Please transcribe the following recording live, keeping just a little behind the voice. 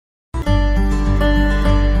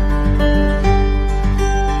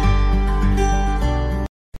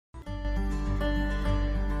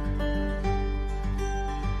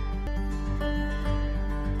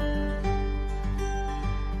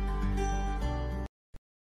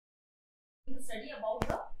study about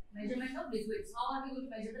the measurement of liquids. How are we going to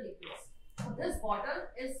measure the liquids? So this bottle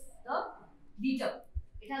is the liter.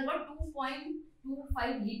 It has got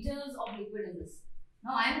 2.25 liters of liquid in this.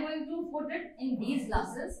 Now I am going to put it in these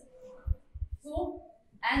glasses. So,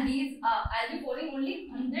 and these I'll be pouring only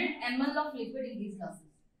 100 ml of liquid in these glasses.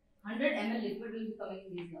 100 ml liquid will be coming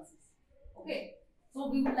in these glasses. Okay. So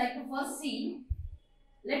we would like to first see.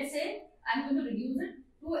 Let's say I'm going to reduce it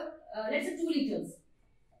to let's say 2 liters.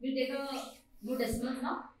 We'll take a good decimals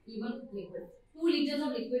now. Even liquid. 2 liters of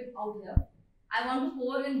liquid out here. I want to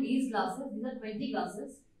pour in these glasses. These are 20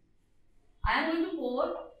 glasses. I am going to pour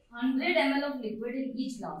 100 ml of liquid in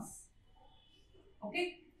each glass.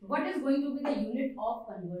 Okay. What is going to be the unit of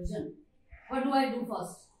conversion? What do I do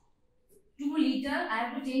first? 2 liter I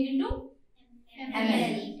have to change into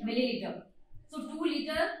ml, milliliter. So 2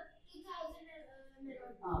 liter,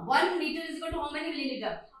 1 liter is equal to how many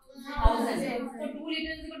milliliter? 1000. So 2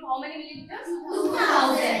 liters is equal to how many milliliters?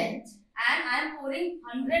 2000. And I am pouring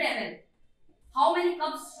 100 ml. How many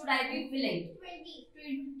cups should I be filling?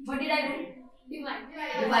 20. What did I do?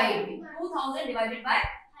 Divide. 2000 divided by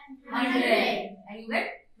 100. And you get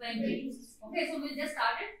 20. Okay, so we'll just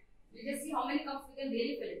start it. We'll just see how many cups we can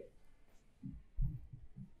really fill it.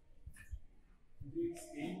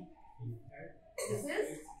 This is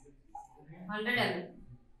 100 ml.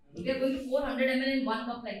 We are going to pour 100 ml in 1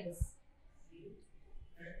 cup like this.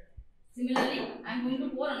 Similarly, I am going to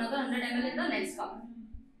pour another 100 ml in the next cup.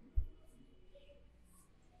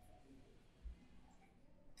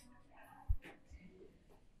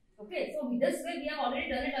 Okay, so this way we have already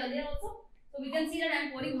done it earlier also. So we can see that I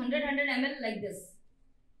am pouring 100 ml like this.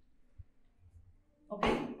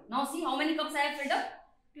 Okay, now see how many cups I have filled up.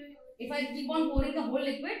 If I keep on pouring the whole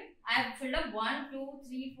liquid, I have filled up 1, 2,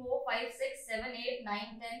 3, 4, 5, 6, 7, 8,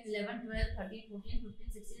 9, 10, 11, 12, 13, 14,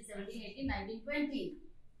 15, 16, 17, 18, 19, 20.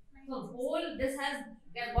 So whole this has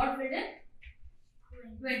got filled in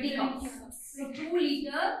 20 cups. So 2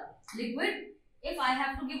 liter liquid, if I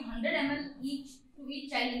have to give 100 ml each to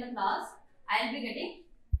each child in the class, I will be getting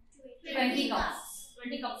 20 cups.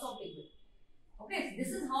 20 cups of liquid. Okay, this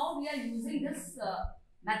is how we are using this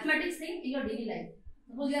mathematics thing in your daily life.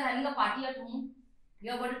 Suppose you are having a party at home,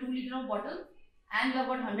 you have got a 2 liter of bottle and you have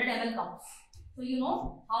got 100 ml cups. So you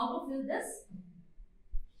know how to fill this.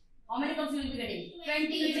 How many cups you will be getting?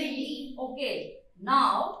 20. Okay.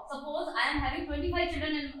 Now suppose I am having 25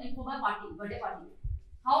 children in for my party, birthday party.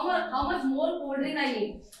 How much more cold drink I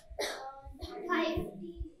need?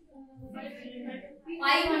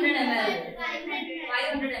 500 ml.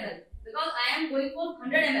 500 ml. Because I am going for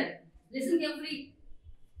 100 ml. Listen carefully.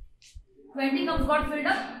 20 cups got filled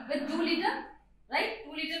up with 2 liter. Right?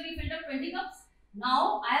 2 liter we filled up 20 cups.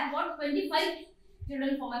 Now I have got 25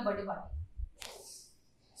 children for my birthday party.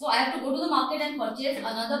 So I have to go to the market and purchase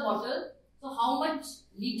another bottle. So how much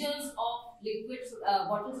liters of liquid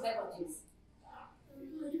bottles should I purchase?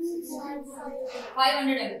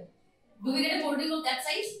 500 ml. Do we get a cold drink of that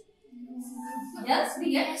size? Yes,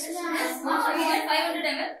 we get. We get 500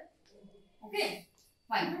 ml. Okay,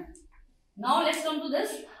 fine. Now let's come to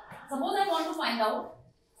this. Suppose I want to find out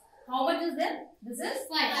how much is there. This is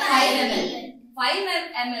 5 ml. 5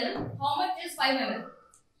 ml. How much is 5 ml?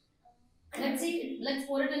 Let's see. Let's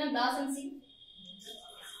pour it in a glass and see.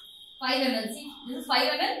 5 ml. See, this is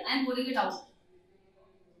 5 ml. I am pouring it out.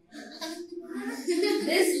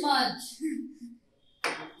 This much.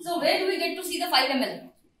 So where do we get to see the 5 ml?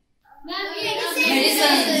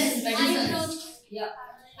 Medicines. Yeah.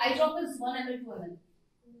 Eye drop is 1 ml, 2 ml.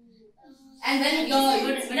 And then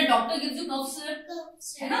when a doctor gives you cough syrup,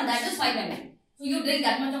 that is 5 ml. So you drink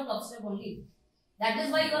that much of cough syrup only. That is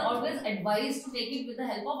why you are always advised to take it with the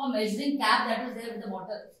help of a measuring cap that is there with the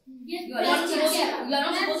bottle. You are not supposed to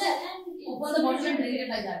open the bottle and drink it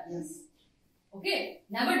like that. Yes. Okay.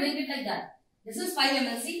 Never drink it like that. This is 5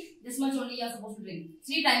 ml. See, this much only you are supposed to drink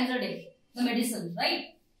 3 times a day. The medicine,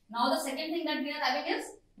 right? Now the second thing that we are having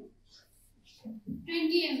is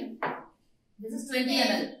 20 ml. This is 20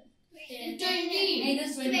 ml. 20. No,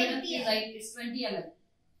 this 20 ml is right. It's 20 ml.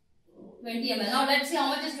 20 ml. Now let's see how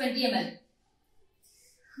much is 20 ml.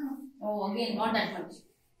 Oh, again, not that much.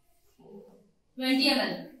 20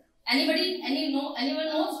 ml. Anyone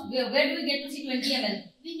knows where do we get to see 20 ml?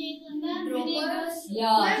 Vinegar.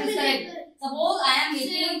 Yeah, that is correct. Suppose I am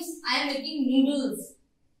making noodles.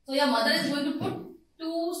 So your mother is going to put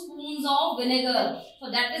 2 spoons of vinegar. So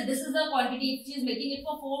this is the quantity. She is making it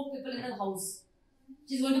for 4 people in the house.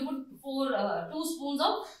 She is going to put 2 spoons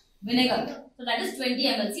of vinegar. So that is 20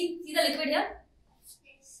 ml. See the liquid here?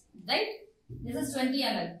 Right? This is 20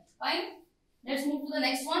 ml. Fine. Let's move to the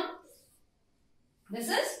next one. This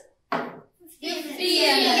is 50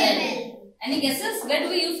 ml. Any guesses? Where do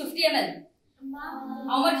we use 50 ml?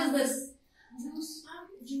 How much is this? Juice.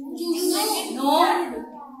 No.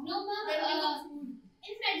 No, ma'am.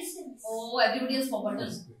 In medicines. Oh, everybody has forgotten.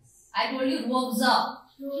 I told you ruafza.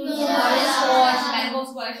 Orange squash, mango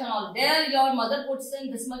squash and all. There your mother puts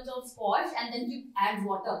in this much of squash and then she adds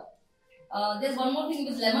water. There's one more thing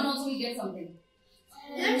with lemon also we get something.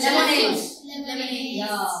 Lemonade.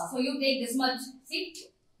 Yeah. So you take this much. See,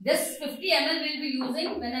 this 50 ml we'll be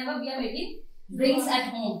using whenever we are making drinks at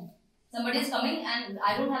home. Somebody is coming and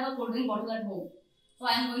I don't have a cold drink bottle at home. So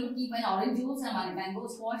I am going to keep an orange juice and my mango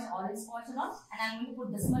squash, orange squash and all. And I am going to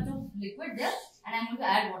put this much of liquid there and I am going to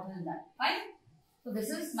add water in that. Fine. So this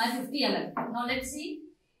is my 50 ml. Now let's see.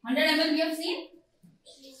 100 ml we have seen.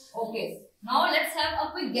 Okay. Now let's have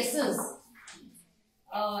a quick guesses.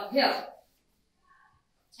 Here.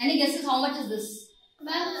 Any guesses how much is this?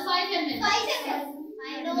 Ma'am, 5 ml. 5 ml.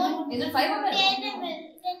 I don't. Is it 5 ml? 10 ml.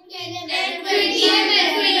 10 ml. 20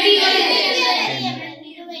 ml.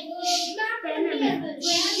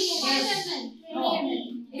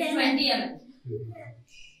 20 ml.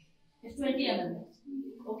 It's 20 ml.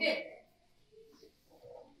 Okay.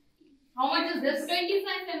 How much is this?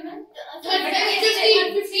 25 ml. 50.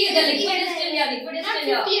 The liquid is still here. Liquid is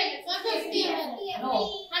still here. 50 ml. No.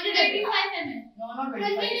 125 ml. No, not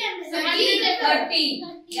 25. 30. 30.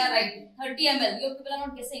 Yeah, right. 30 ml. You people are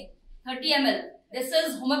not guessing. 30 ml. This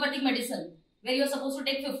is homeopathic medicine where you are supposed to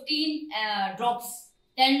take 15 drops.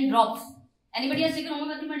 10 drops. Anybody has taken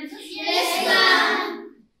homeopathic medicine? Yes,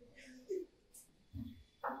 ma'am.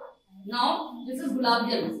 Now, this is gulab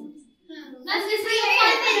jal. Ma'am, this is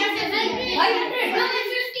 500 ml. 500? Ma'am,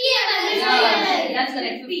 50 ml. Yeah, that's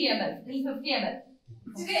correct. 50 ml. Till 50 ml.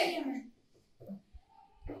 Okay.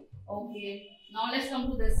 Okay. Now let's come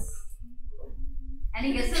to this. Any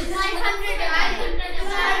guesses? 500 ml.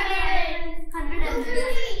 100 ml.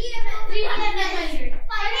 300 ml.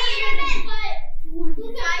 500 ml.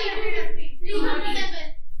 250 ml. 300 ml.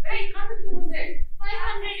 Wait, not 200.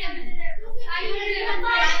 500 ml.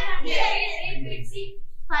 500 See?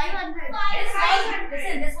 500.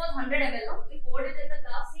 Listen, this was 100 ml. No? We poured it in the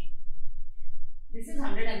glass. See? This is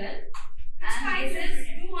 100 ml. And this is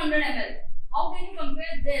 200 ml. How can you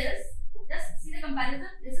compare this? Just see the comparison.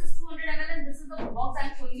 This is 200 ml and this is the box I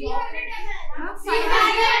am showing you. 300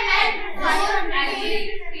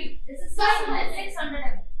 Actually, this is 600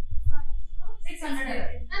 ml. 600 ml.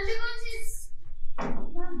 And because it's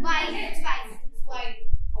wide, it's wide.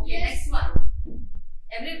 Okay, next one.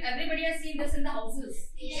 Everybody has seen this in the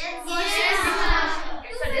houses. Yes.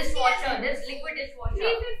 It's a dishwasher. This liquid dishwasher.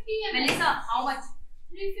 350 ml. Melissa, how much?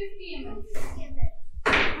 350 ml.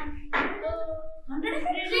 100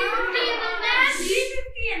 ml? 350 ml, ma'am.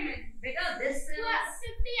 350 ml. Beta, this is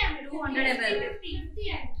 50 ml. 200 ml. 50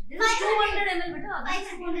 ml. This is 200 ml, beta. 500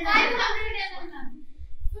 ml.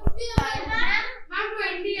 50 ml, ma'am.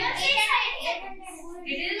 20 ml.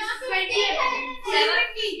 It is 20 ml.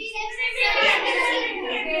 750.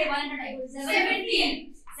 Okay, 750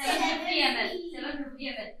 ml. 750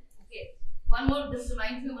 ml. Okay. One more, this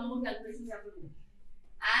reminds me, one more calculation we have to do.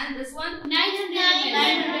 And this one? 900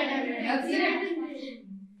 ml. You have seen it?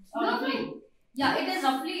 Roughly. Yeah, it is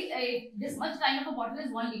roughly, this much kind of a bottle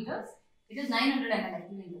is 1 liter. It is 900 ml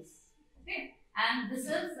actually in this. Okay. And this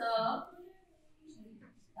is the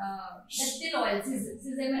still oil,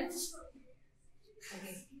 sesame.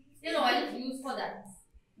 Okay. Still oil used for that.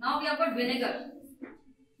 Now we have got vinegar.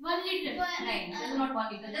 1 liter. Nine. This is not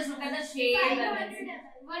 1 liter. Just look at the shape. 700.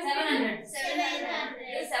 700. This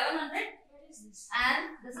is 700 and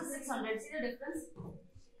this is 600. See the difference?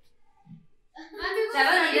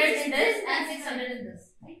 700 in this and 600 in this.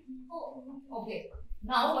 Right? Okay.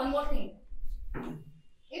 Now one more thing.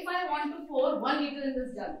 If I want to pour 1 liter in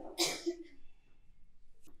this jug.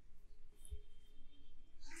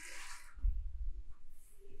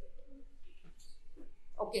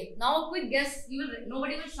 Okay. Now a quick guess.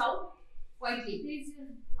 Nobody will shout. Quietly.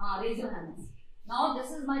 Raise your hands. Now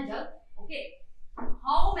this is my jug. Okay.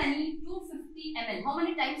 How many 250 ml? How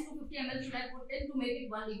many times 250 ml should I put in to make it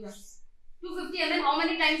 1 liter? 250 ml. How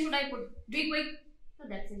many times should I put? Be quick. So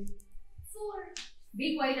that's it. 4.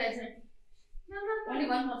 Be quiet. I said. Only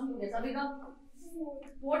one person to guess. Abhika.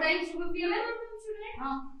 4 times 250 ml.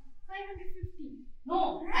 Huh? 550.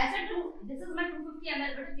 No. I said 2. This is my 250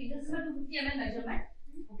 ml. But this is my 250 ml measurement.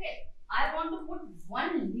 Okay. I want to put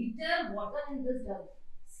 1 liter water in this jug.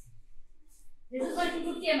 This is my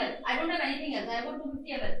 250 ml. I don't have anything else. I have 250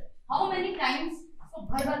 ml. How many times इसको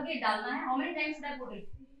भर भर के डालना है? How many times should I put it?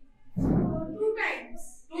 2 times.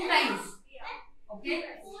 2 times. Okay.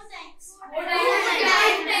 4 times. 4 times.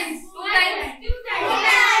 2 times. 2 times.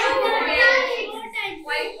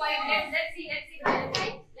 Quite let's see.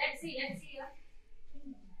 Let's see here.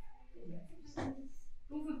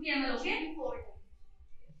 250 ml, okay?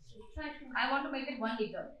 I want to make it 1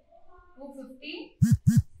 liter. 250.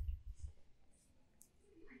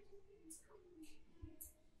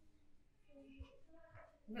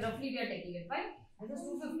 Okay, roughly we are taking it, fine? This is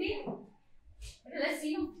 250. Okay, let's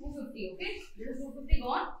see now. 250, okay? This is 250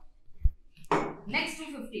 gone. Next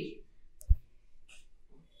 250.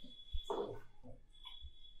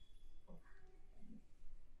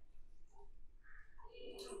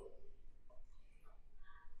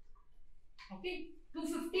 Okay,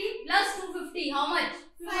 250 plus 250, how much?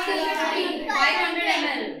 500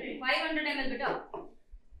 ml. 500 ml, beta.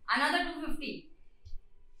 Another 250.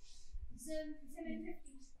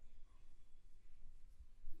 750.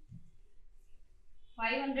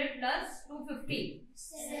 500 plus 250.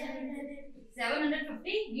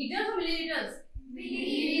 750 liters or milliliters?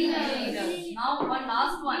 Milliliters. Now one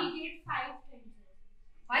last one. We get 5 times.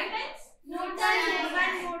 5 times? More than.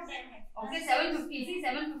 Okay, 750. See,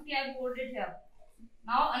 750 I have poured it here.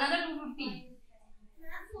 Now another 250.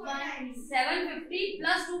 750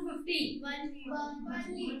 plus 250. 1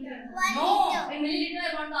 liter. No, in milliliter I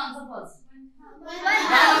want the answer first.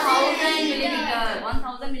 1000 milliliter.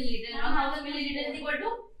 1000 milliliter. 1000 milliliter is equal to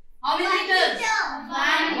how many liters?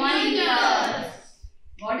 1 liter.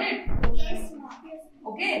 Got it? Yes, ma'am.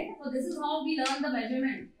 Okay. So this is how we learn the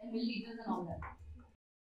measurement in milliliters and all that.